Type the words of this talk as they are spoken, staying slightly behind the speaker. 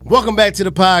Welcome back to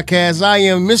the podcast. I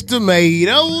am Mr. Made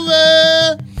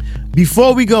Over.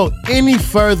 Before we go any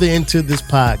further into this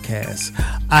podcast,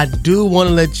 I do want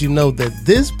to let you know that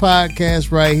this podcast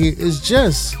right here is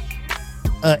just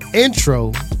an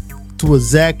intro to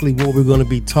exactly what we're going to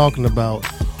be talking about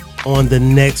on the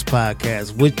next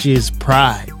podcast, which is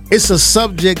pride. It's a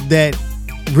subject that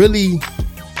really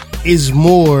is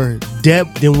more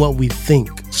depth than what we think.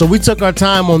 So we took our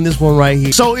time on this one right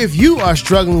here. So if you are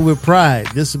struggling with pride,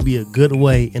 this would be a good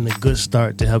way and a good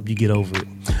start to help you get over it.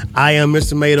 I am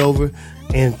Mr. Made Over,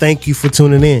 and thank you for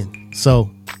tuning in.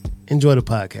 So enjoy the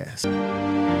podcast.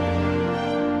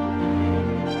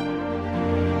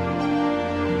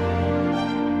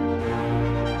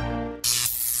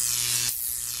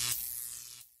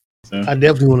 I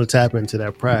definitely want to tap into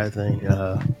that pride thing.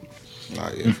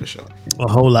 Yeah, for sure.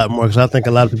 A whole lot more, because I think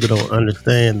a lot of people don't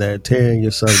understand that tearing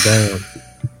yourself down.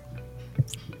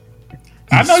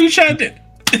 I know you tried to.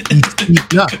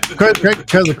 No, because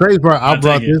the crazy part, I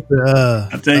brought this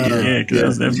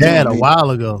to Chad a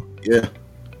while ago. Yeah.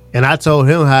 And I told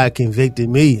him how it convicted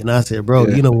me. And I said, bro,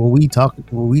 you know, when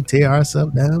we tear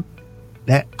ourselves down,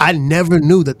 that I never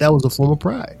knew that was a form of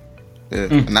pride. Yeah.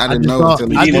 And I didn't know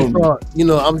until I just thought, you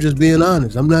know, I'm just being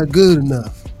honest. I'm not good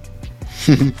enough.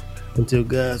 Until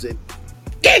God said,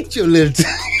 get your little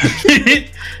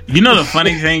You know, the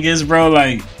funny thing is, bro,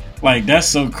 like that's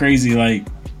so crazy. Like,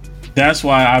 that's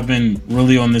why I've been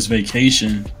really on this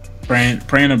vacation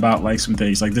praying about like some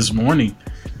things. Like this morning,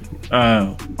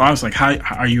 I was like, how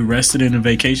are you rested in a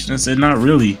vacation? I said, not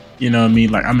really. You know what I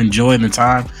mean? Like, I'm enjoying the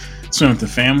time spent with the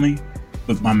family,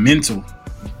 but my mental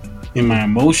and my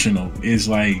emotional is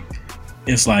like,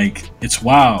 it's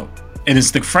wild. And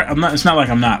it's not like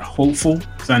I'm not hopeful,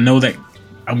 because I know that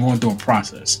I'm going through a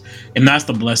process, and that's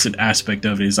the blessed aspect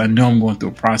of it. Is I know I'm going through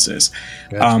a process.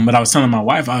 Gotcha. But I was telling my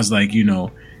wife, I was like, you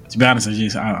know, to be honest,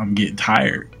 I'm getting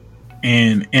tired,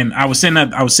 and I was sitting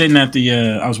at I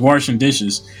was washing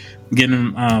dishes, getting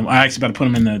them. I actually about to put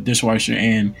them in the dishwasher,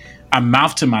 and I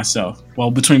mouthed to myself, well,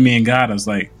 between me and God, I was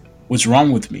like, what's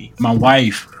wrong with me? My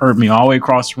wife heard me all the way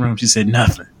across the room. She said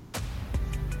nothing.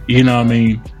 You know what I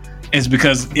mean? It's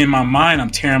because in my mind I'm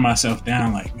tearing myself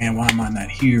down. Like, man, why am I not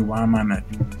here? Why am I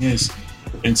not doing this?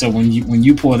 And so when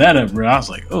you pull that up, bro, I was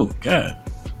like, oh God.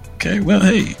 Okay, well,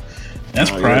 hey,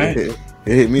 that's pride. Yeah,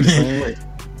 it hit me the same way.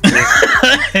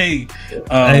 Hey,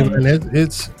 man,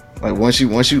 it's like once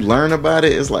you learn about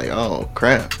it, it's like, oh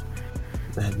crap,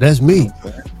 that's me.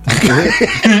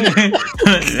 Hey,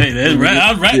 that's right.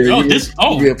 I'm right. Yeah,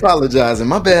 you apologizing.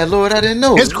 My bad, Lord. I didn't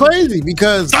know. It's crazy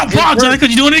because stop apologizing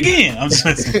because you're doing it again. I'm just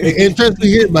interested to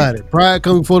hear about it. Pride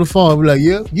coming before the fall. We're like,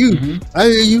 yeah, you. Mm-hmm. I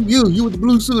hear you with the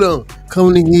blue suit on,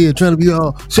 coming in here trying to be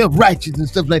all self-righteous and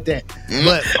stuff like that. Mm-hmm.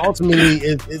 But ultimately,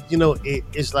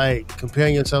 it's like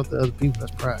comparing yourself to other people.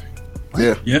 That's pride. Right?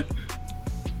 Yeah. Yep.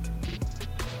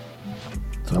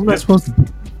 So I'm not supposed to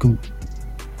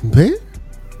compare.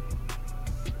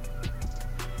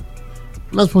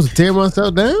 I'm not supposed to tear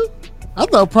myself down? I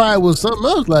thought pride was something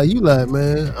else. Like, you like,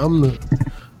 man, I'm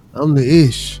the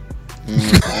ish.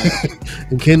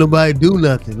 And can't nobody do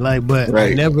nothing. Like, but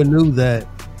right. I never knew that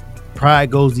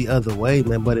pride goes the other way,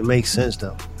 man. But it makes sense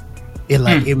though.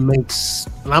 It makes,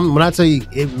 when I tell you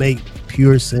it makes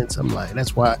pure sense, I'm like,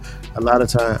 that's why a lot of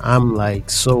time I'm like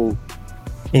so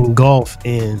engulfed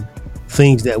in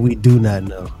things that we do not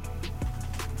know.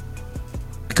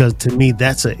 Because to me,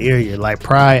 that's an area like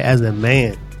pride as a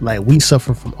man. Like, we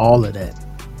suffer from all of that,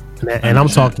 and I'm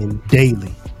talking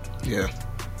daily. Yeah,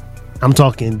 I'm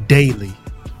talking daily.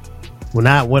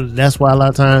 That's why a lot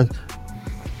of times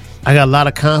I got a lot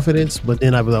of confidence, but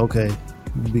then I be like, okay,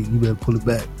 you better pull it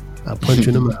back. I'll punch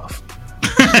you in the mouth.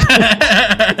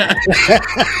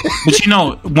 But you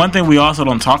know, one thing we also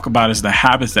don't talk about is the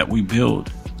habits that we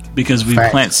build, because we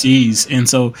plant seeds, and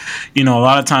so you know, a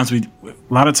lot of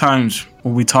times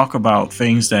when we talk about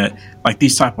things that like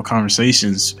these type of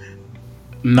conversations,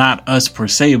 not us per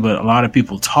se, but a lot of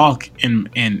people talk in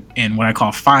what I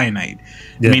call finite,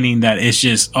 meaning that it's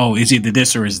just, it's either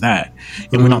this or it's that,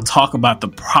 and we don't talk about the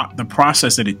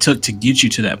process that it took to get you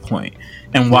to that point,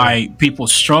 and why people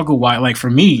struggle. Why, like for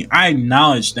me, I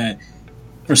acknowledge that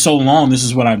for so long this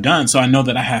is what I've done, so I know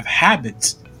that I have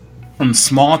habits from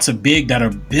small to big that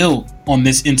are built on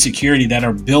this insecurity, that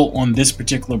are built on this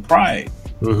particular pride.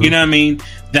 Mm-hmm. You know what I mean?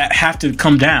 That have to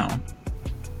come down.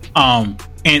 And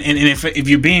if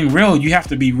you're being real, you have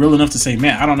to be real enough to say,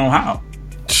 man, I don't know how.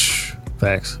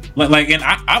 Facts. Like, and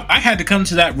I had to come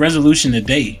to that resolution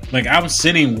today. Like, I was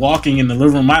sitting, walking in the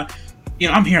living room.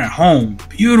 I'm here at home,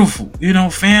 beautiful,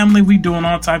 family. We doing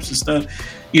all types of stuff,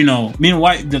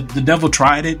 Meanwhile, the devil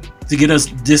tried it to get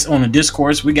us on a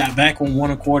discourse. We got back on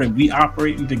one accord and we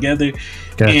operating together.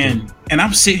 Gotcha. And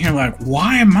I'm sitting here like,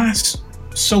 why am I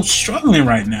so struggling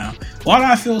right now? Why do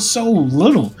I feel so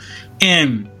little?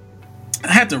 And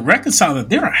I had to reconcile that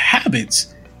there are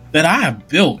habits that I have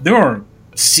built. There are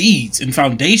seeds and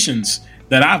foundations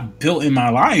that I've built in my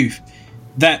life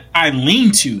that I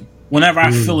lean to whenever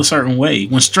I feel a certain way.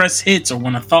 When stress hits or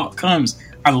when a thought comes,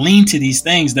 I lean to these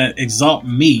things that exalt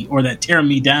me or that tear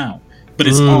me down, but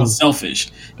it's all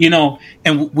selfish,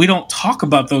 and we don't talk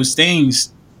about those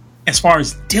things as far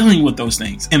as dealing with those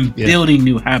things and building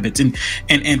new habits and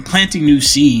planting new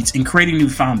seeds and creating new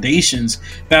foundations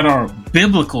that are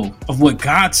biblical of what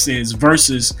God says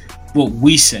versus what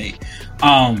we say.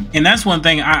 And that's one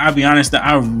thing I'll be honest that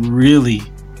I really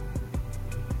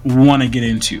want to get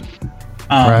into,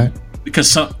 right.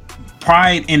 Because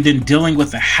pride and then dealing with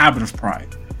the habit of pride,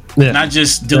 not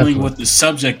just dealing with the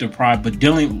subject of pride, but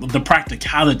dealing with the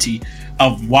practicality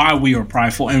of why we are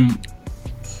prideful, and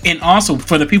also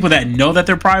for the people that know that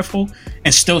they're prideful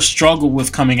and still struggle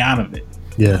with coming out of it.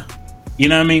 Yeah, you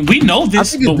know what I mean. We know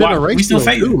this, but why we still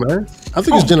fail, too, man. I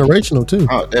think it's generational too.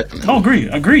 Oh, definitely.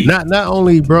 Oh, agree. Not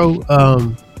only, bro.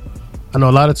 I know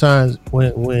a lot of times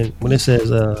when it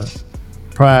says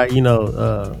pride,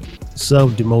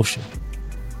 self demotion.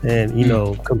 And,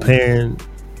 comparing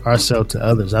ourselves to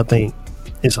others. I think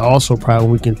it's also pride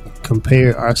when we can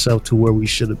compare ourselves to where we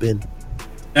should have been.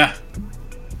 Yeah,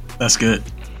 that's good.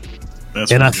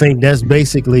 I think that's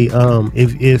basically,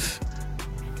 if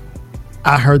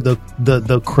I heard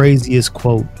the craziest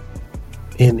quote,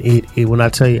 and it when I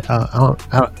tell you, I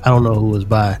don't know who it was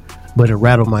by, but it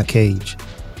rattled my cage.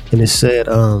 And it said,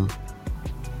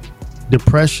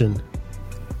 depression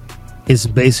is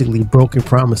basically broken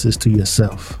promises to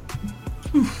yourself.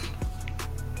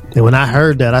 And when I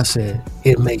heard that, I said,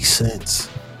 it makes sense.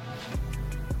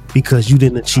 Because you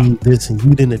didn't achieve this and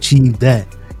you didn't achieve that.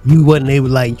 You wasn't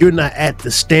able, you're not at the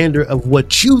standard of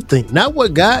what you think, not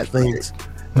what God thinks,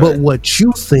 but what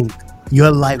you think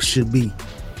your life should be.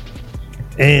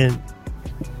 And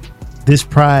this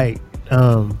pride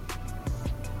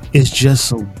is just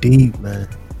so deep, man.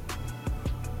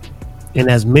 And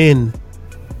as men,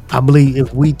 I believe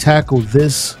if we tackle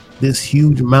this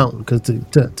huge mountain, because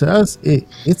to us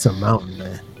it's a mountain,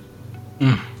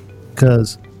 man.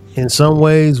 Because in some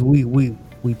ways we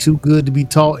too good to be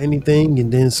taught anything,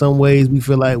 and then some ways we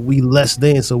feel like we less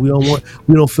than, so we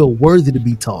don't feel worthy to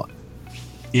be taught.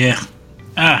 Yeah.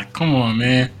 Come on,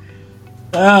 man.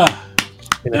 And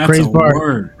the crazy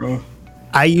part, bro.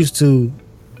 I used to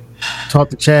talk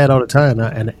to Chad all the time,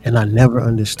 and I never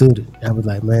understood it. I was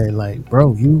like, man,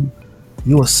 bro, you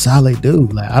a solid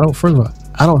dude. I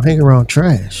don't hang around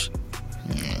trash.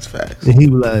 That's facts. And he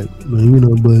was like,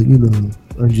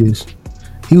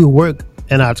 he would work,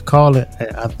 and I'd call it,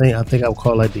 I think I would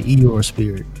call it the Eeyore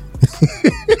spirit.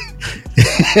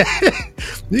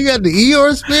 You got the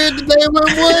Eeyore spirit today, my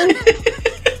boy?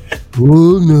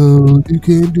 Oh no, you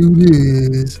can't do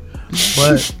this.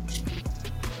 But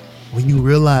when you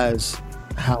realize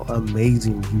how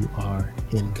amazing you are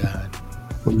in God,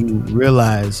 when you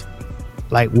realize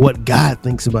what God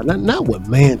thinks about, not what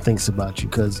man thinks about you,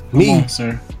 because man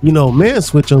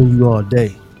switch on you all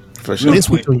day. For sure. They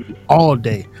switch on you all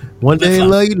day. One day they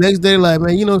love you, next day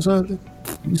man, you know something?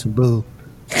 You some bull.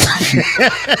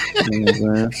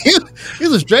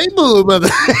 He's a straight bull, brother.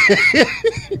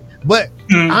 But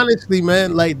honestly,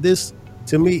 man, this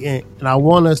to me, and I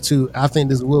want us to, I think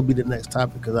this will be the next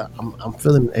topic, because I'm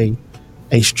feeling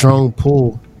a strong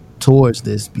pull towards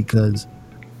this, because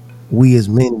we as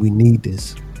men, we need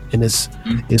this, and it's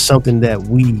something that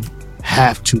we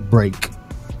have to break.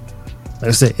 Like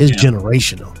I said, it's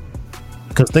generational.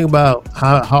 Because think about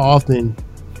how often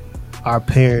our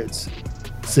parents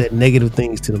said negative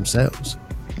things to themselves.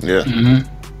 Yeah. Mm-hmm.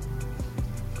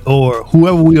 Or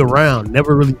whoever we around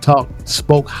never really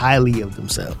spoke highly of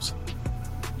themselves.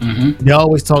 Mm-hmm. They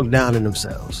always talked down on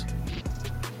themselves.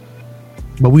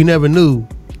 But we never knew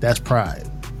that's pride.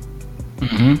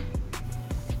 Mm-hmm.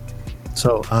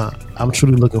 So I'm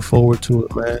truly looking forward to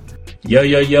it, man.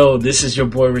 Yo, this is your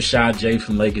boy Rashad J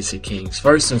from Legacy Kings.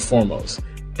 First and foremost,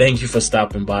 thank you for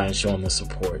stopping by and showing the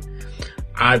support.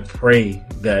 I pray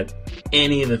that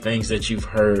any of the things that you've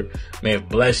heard may have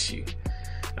blessed you.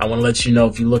 I want to let you know,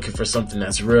 if you're looking for something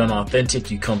that's real and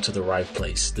authentic, you come to the right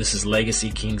place. This is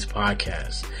Legacy Kings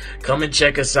Podcast. Come and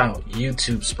check us out.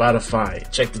 YouTube, Spotify.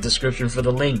 Check the description for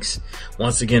the links.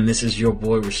 Once again, this is your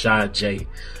boy Rashad J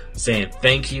saying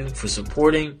thank you for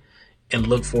supporting and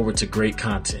look forward to great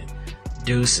content.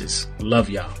 Deuces. Love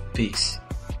y'all. Peace.